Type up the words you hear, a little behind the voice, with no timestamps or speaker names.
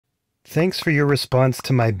Thanks for your response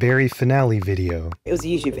to my Barry finale video. It was a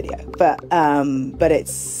YouTube video, but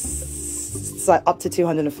it's like up to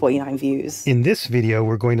 249 views. In this video,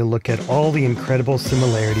 we're going to look at all the incredible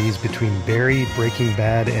similarities between Barry, Breaking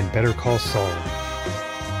Bad, and Better Call Saul.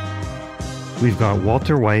 We've got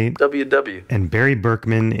Walter White, WW, and Barry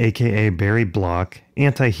Berkman, aka Barry Block,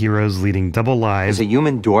 anti-heroes leading double lives as a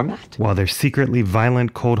human doormat, while they're secretly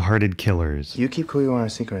violent, cold-hearted killers. You keep who you are a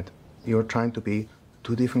secret. You're trying to be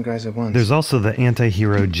two different guys at once. There's also the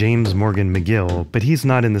anti-hero James Morgan McGill, but he's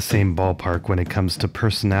not in the same ballpark when it comes to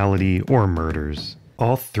personality or murders.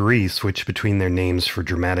 All three switch between their names for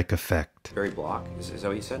dramatic effect. Barry Block, is that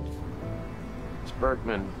what you said? it's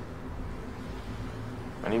Berkman.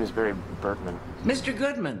 My name is Barry Berkman. Mr.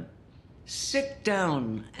 Goodman, sit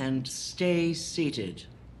down and stay seated.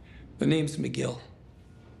 The name's McGill.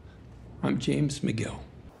 I'm James McGill.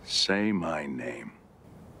 Say my name.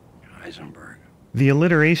 Heisenberg. The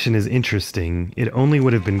alliteration is interesting. It only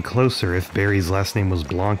would have been closer if Barry's last name was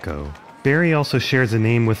Blanco. Barry also shares a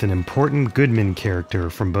name with an important Goodman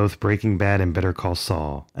character from both Breaking Bad and Better Call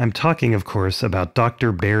Saul. I'm talking, of course, about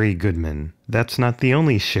Dr. Barry Goodman. That's not the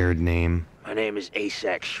only shared name. My name is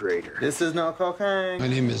Asac Schrader. This is NoHo Hank. My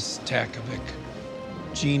name is Takovic.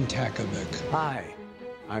 Gene Takovic. Hi,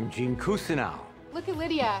 I'm Gene Cousineau. Look at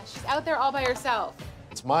Lydia. She's out there all by herself.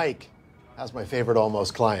 It's Mike. That's my favorite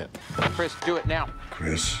almost client. Chris, do it now.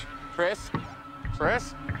 Chris, Chris?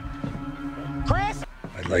 Chris? Chris?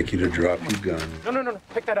 I'd like you to drop your gun. No.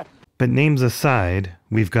 Pick that up. But names aside,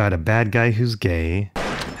 we've got a bad guy who's gay,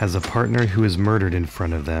 has a partner who is murdered in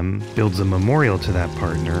front of them, builds a memorial to that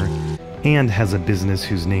partner, and has a business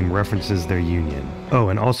whose name references their union. Oh,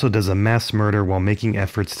 and also does a mass murder while making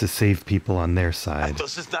efforts to save people on their side.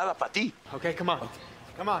 Okay, come on.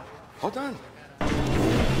 Come on. Hold on.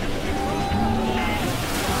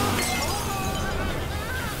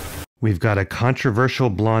 We've got a controversial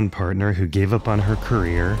blonde partner who gave up on her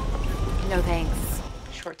career. No thanks.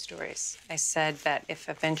 Short stories. I said that if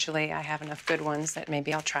eventually I have enough good ones, that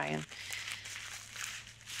maybe I'll try and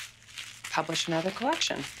publish another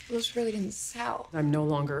collection. Those really didn't sell. I'm no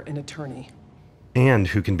longer an attorney. And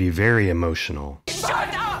who can be very emotional. Shut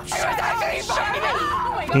up!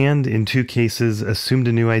 And in two cases, assumed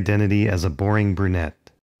a new identity as a boring brunette.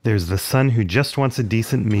 There's the son who just wants a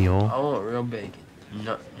decent meal. I want real bacon.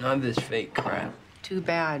 None this fake crap. Too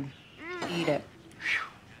bad. Eat it.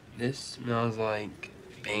 This smells like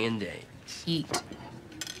Band-Aids. Eat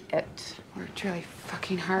it. Worked really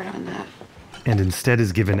fucking hard on that. And instead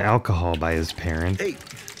is given alcohol by his parents. Hey.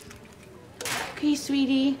 Okay,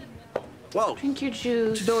 sweetie. Whoa. Drink your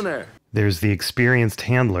juice. What you doing there? There's the experienced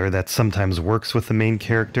handler that sometimes works with the main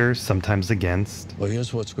character, sometimes against. Well,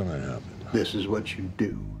 here's what's gonna happen. This is what you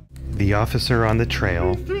do. The officer on the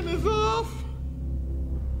trail. Turn this off!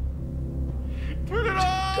 Turn it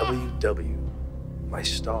off! WW. My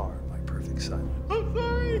star, my perfect silence. I'm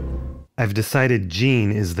sorry! I've decided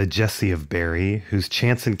Gene is the Jesse of Barry, whose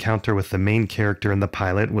chance encounter with the main character in the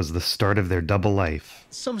pilot was the start of their double life.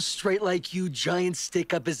 Some straight like you, giant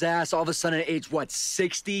stick up his ass, all of a sudden at age, what,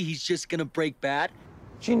 60, he's just gonna break bad?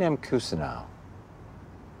 Gene M. Cousineau.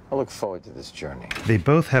 I look forward to this journey. They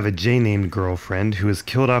both have a J-named girlfriend who is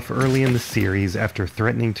killed off early in the series after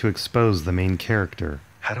threatening to expose the main character.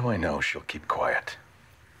 How do I know she'll keep quiet?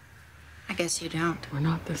 I guess you don't. We're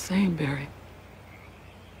not the same, Barry.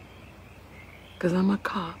 Because I'm a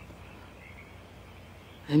cop.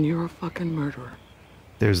 And you're a fucking murderer.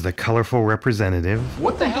 There's the colorful representative.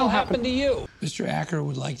 What the hell happened to you? Mr. Acker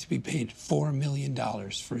would like to be paid $4 million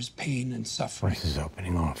for his pain and suffering. What's his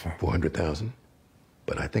opening offer? 400,000.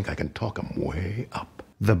 But I think I can talk him way up.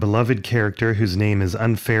 The beloved character whose name is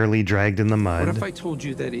unfairly dragged in the mud. What if I told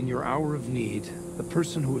you that in your hour of need, the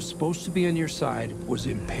person who was supposed to be on your side was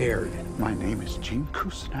impaired? My name is Gene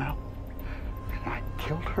Cousineau, and I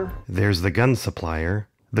killed her. There's the gun supplier,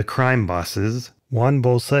 the crime bosses. Juan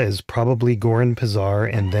Bolsa is probably Goran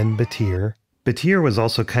Pizar and then Batir. Batir was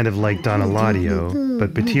also kind of like Don Eladio,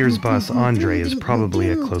 but Batir's boss Andre is probably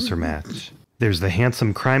a closer match. There's the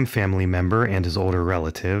handsome crime family member and his older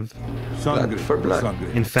relative. Blood for blood.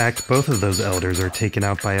 In fact, both of those elders are taken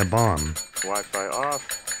out by a bomb. Wi-Fi off.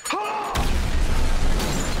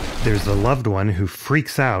 There's the loved one who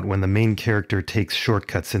freaks out when the main character takes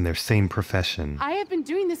shortcuts in their same profession. I have been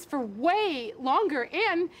doing this for way longer,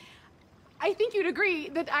 and I think you'd agree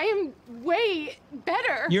that I am way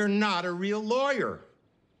better. You're not a real lawyer.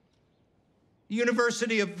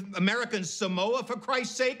 University of American Samoa, for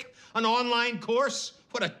Christ's sake? An online course?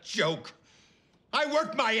 What a joke. I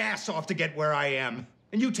worked my ass off to get where I am.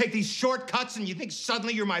 And you take these shortcuts and you think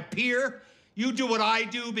suddenly you're my peer? You do what I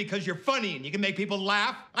do because you're funny and you can make people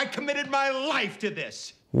laugh. I committed my life to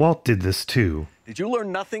this. Walt did this too. Did you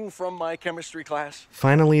learn nothing from my chemistry class?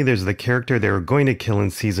 Finally, there's the character they were going to kill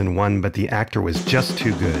in season 1, but the actor was just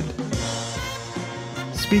too good.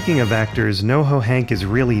 Speaking of actors, NoHo Hank is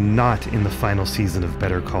really not in the final season of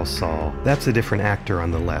Better Call Saul. That's a different actor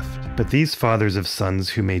on the left. But these fathers of sons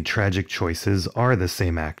who made tragic choices are the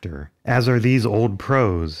same actor, as are these old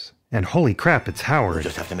pros. And holy crap, it's Howard. We'll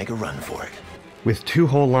just have to make a run for it. With 2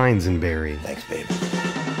 whole lines in Barry. Thanks, babe.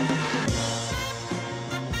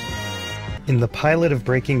 In the pilot of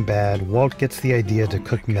Breaking Bad, Walt gets the idea to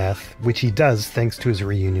cook meth, which he does thanks to his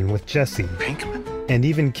reunion with Jesse. Pinkman? And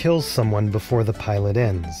even kills someone before the pilot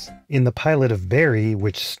ends. In the pilot of Barry,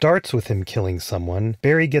 which starts with him killing someone,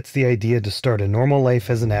 Barry gets the idea to start a normal life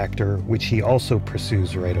as an actor, which he also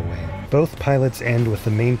pursues right away. Both pilots end with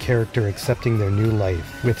the main character accepting their new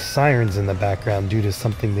life, with sirens in the background due to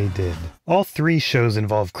something they did. All 3 shows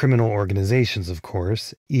involve criminal organizations, of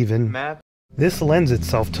course, even... This lends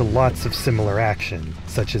itself to lots of similar action,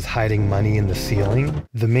 such as hiding money in the ceiling,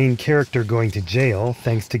 the main character going to jail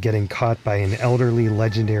thanks to getting caught by an elderly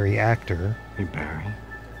legendary actor. Hey, Barry.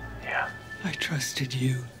 Yeah. I trusted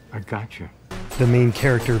you. I got you. The main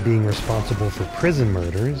character being responsible for prison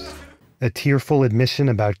murders, a tearful admission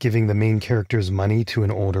about giving the main character's money to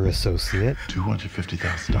an older associate.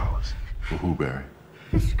 $250,000. For who, Barry?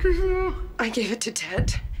 I gave it to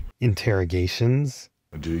Ted. Interrogations.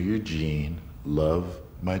 Do you, Gene, love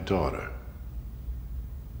my daughter?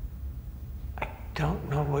 I don't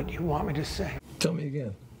know what you want me to say. Tell me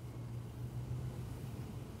again.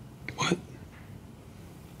 What?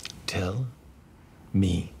 Tell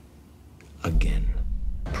me again.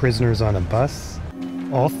 Prisoners on a bus.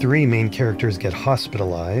 All 3 main characters get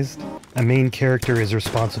hospitalized. A main character is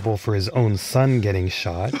responsible for his own son getting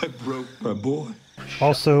shot. I broke my boy.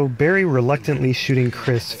 Also, Barry reluctantly shooting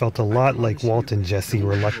Chris felt a lot like Walt and Jesse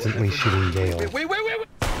reluctantly shooting Gale. Wait.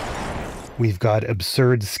 We've got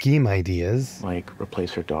absurd scheme ideas. Like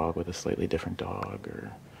replace her dog with a slightly different dog,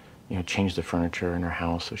 or, change the furniture in her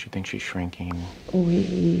house so she thinks she's shrinking.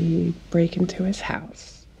 We break into his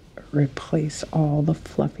house, replace all the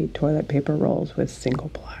fluffy toilet paper rolls with single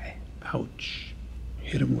ply. Ouch.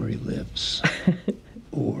 Hit him where he lives.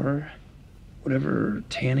 Or whatever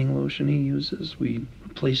tanning lotion he uses, we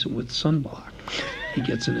replace it with sunblock. He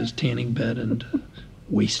gets in his tanning bed and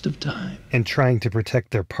waste of time. And trying to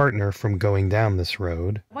protect their partner from going down this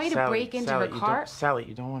road. Way to break into her car. Sally,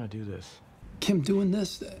 you don't want to do this. Kim, doing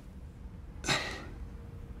this,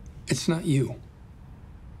 it's not you.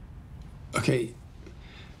 Okay,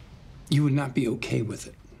 you would not be okay with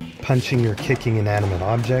it. Punching or kicking inanimate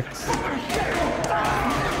objects.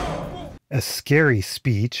 A scary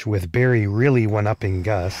speech with Barry really one-upping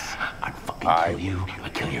Gus. I'd fucking kill you.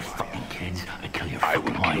 I'd kill your fucking kids. I'd kill your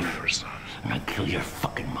fucking wife. And I'd kill your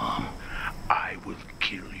fucking mom. I will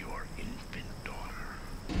kill your infant daughter.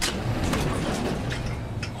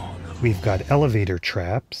 We've got elevator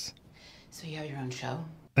traps. So you have your own show?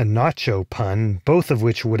 A nacho pun, both of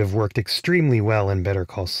which would have worked extremely well in Better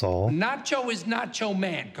Call Saul. Nacho is Nacho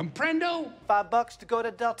Man, comprendo? $5 to go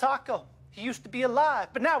to Del Taco. He used to be alive,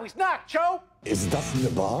 but now he's not, Joe. Is that from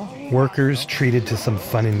the bar? Workers treated to some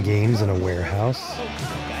fun and games in a warehouse.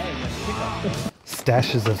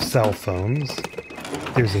 Stashes of cell phones.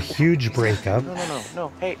 There's a huge breakup. No,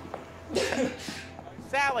 hey.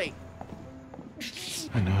 Sally!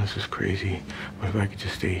 I know this is crazy, but if I could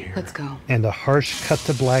just stay here. Let's go. And a harsh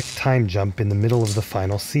cut-to-black time jump in the middle of the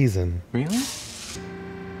final season. Really?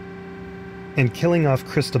 And killing off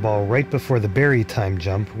Cristobal right before the Barry time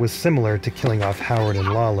jump was similar to killing off Howard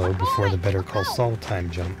and Lalo before the Better Call Saul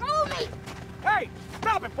time jump. Hey,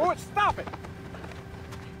 stop it, boy, stop it!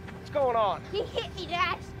 What's going on? He hit me,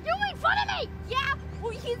 Dad. You make fun of me! Yeah?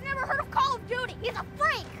 Well, he's never heard of Call of Duty. He's a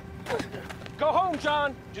freak! Go home,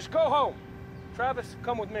 John. Just go home. Travis,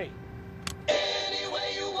 come with me.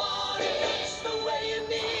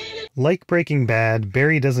 Like Breaking Bad,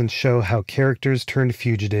 Barry doesn't show how characters turned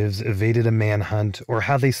fugitives evaded a manhunt or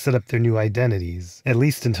how they set up their new identities, at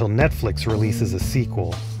least until Netflix releases a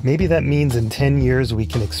sequel. Maybe that means in 10 years we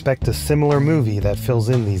can expect a similar movie that fills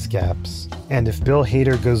in these gaps. And if Bill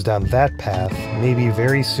Hader goes down that path, maybe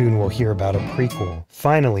very soon we'll hear about a prequel.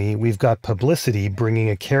 Finally, we've got publicity bringing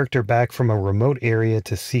a character back from a remote area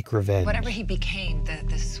to seek revenge. Whatever he became,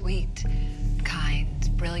 the sweet, kind,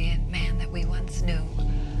 brilliant man that we once knew,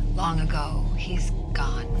 long ago, he's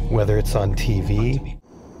gone. Whether it's on TV,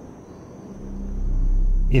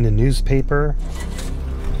 in a newspaper,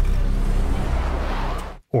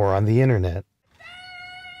 or on the internet.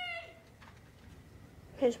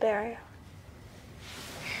 Who's Barry?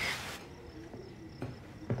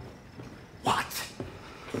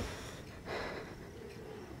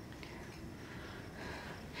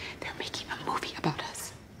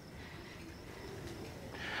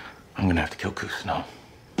 gonna have to kill Cousineau.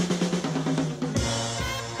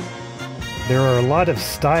 There are a lot of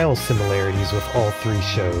style similarities with all three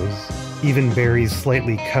shows, even Barry's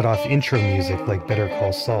slightly cut-off intro music like Better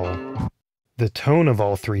Call Saul. The tone of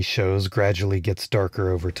all three shows gradually gets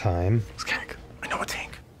darker over time. It's Hank. I know it's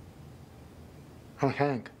Hank. Oh,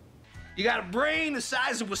 Hank. You got a brain the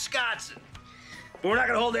size of Wisconsin, but we're not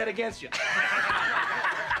gonna hold that against you.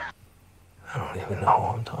 I don't even know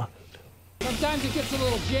who I'm talking to. Sometimes it gets a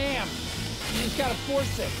little jammed. You just gotta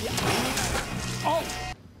force it. Oh!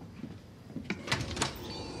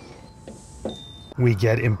 We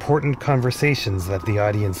get important conversations that the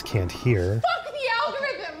audience can't hear. Fuck the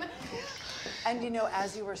algorithm! And you know,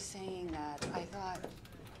 as you were saying that, I thought...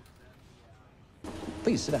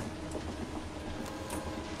 Please, sit down.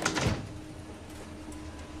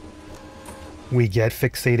 We get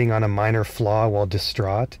fixating on a minor flaw while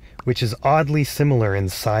distraught, which is oddly similar in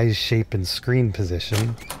size, shape, and screen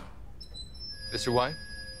position. Mr. White?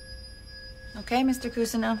 Okay, Mr.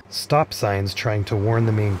 Cousineau. Stop signs trying to warn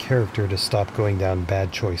the main character to stop going down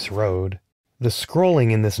Bad Choice Road. The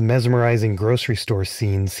scrolling in this mesmerizing grocery store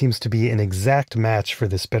scene seems to be an exact match for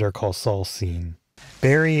this Better Call Saul scene.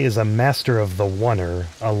 Barry is a master of the oneer,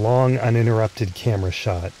 a long, uninterrupted camera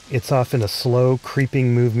shot. It's often a slow,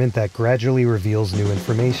 creeping movement that gradually reveals new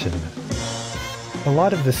information. A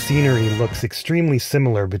lot of the scenery looks extremely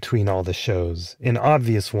similar between all the shows. An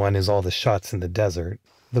obvious one is all the shots in the desert.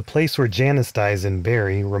 The place where Janice dies in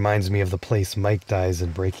Barry reminds me of the place Mike dies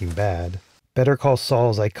in Breaking Bad. Better Call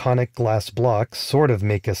Saul's iconic glass blocks sort of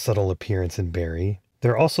make a subtle appearance in Barry.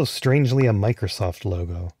 They're also strangely a Microsoft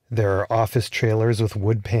logo. There are office trailers with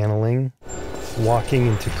wood paneling, walking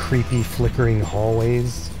into creepy, flickering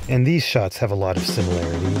hallways, and these shots have a lot of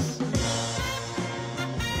similarities.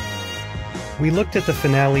 We looked at the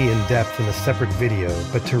finale in depth in a separate video,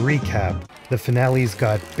 but to recap, the finale's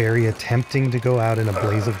got Barry attempting to go out in a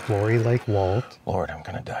blaze of glory like Walt. Lord, I'm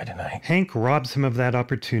gonna die tonight. Hank robs him of that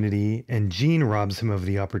opportunity, and Gene robs him of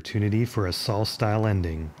the opportunity for a Saul-style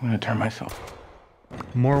ending. I'm gonna turn myself.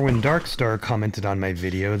 Morwen Darkstar commented on my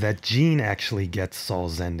video that Gene actually gets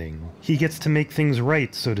Saul's ending. He gets to make things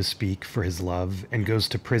right, so to speak, for his love, and goes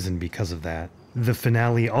to prison because of that. The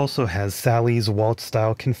finale also has Sally's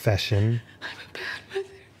Walt-style confession.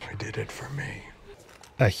 I did it for me.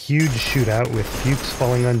 A huge shootout with Fuchs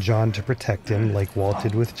falling on John to protect him, like Walt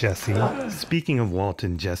did with Jesse. Speaking of Walt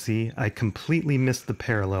and Jesse, I completely missed the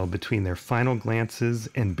parallel between their final glances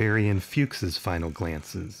and Barry and Fuchs's final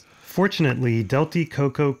glances. Fortunately, Delty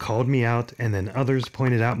Coco called me out, and then others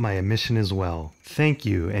pointed out my omission as well. Thank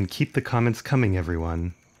you, and keep the comments coming,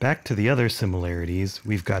 everyone. Back to the other similarities,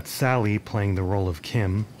 we've got Sally playing the role of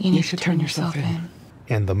Kim. You need to turn yourself in.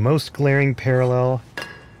 And the most glaring parallel,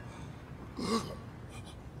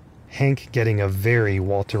 Hank getting a very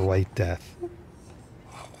Walter White death.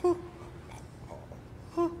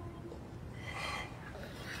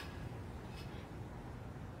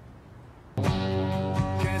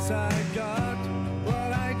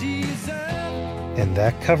 And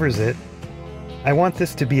that covers it. I want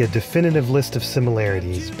this to be a definitive list of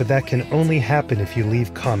similarities, but that can only happen if you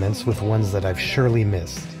leave comments with ones that I've surely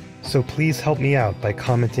missed. So please help me out by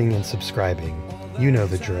commenting and subscribing. You know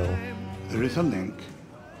the drill. There is a link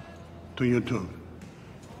to YouTube.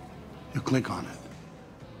 You click on it.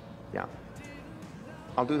 Yeah.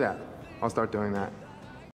 I'll do that. I'll start doing that.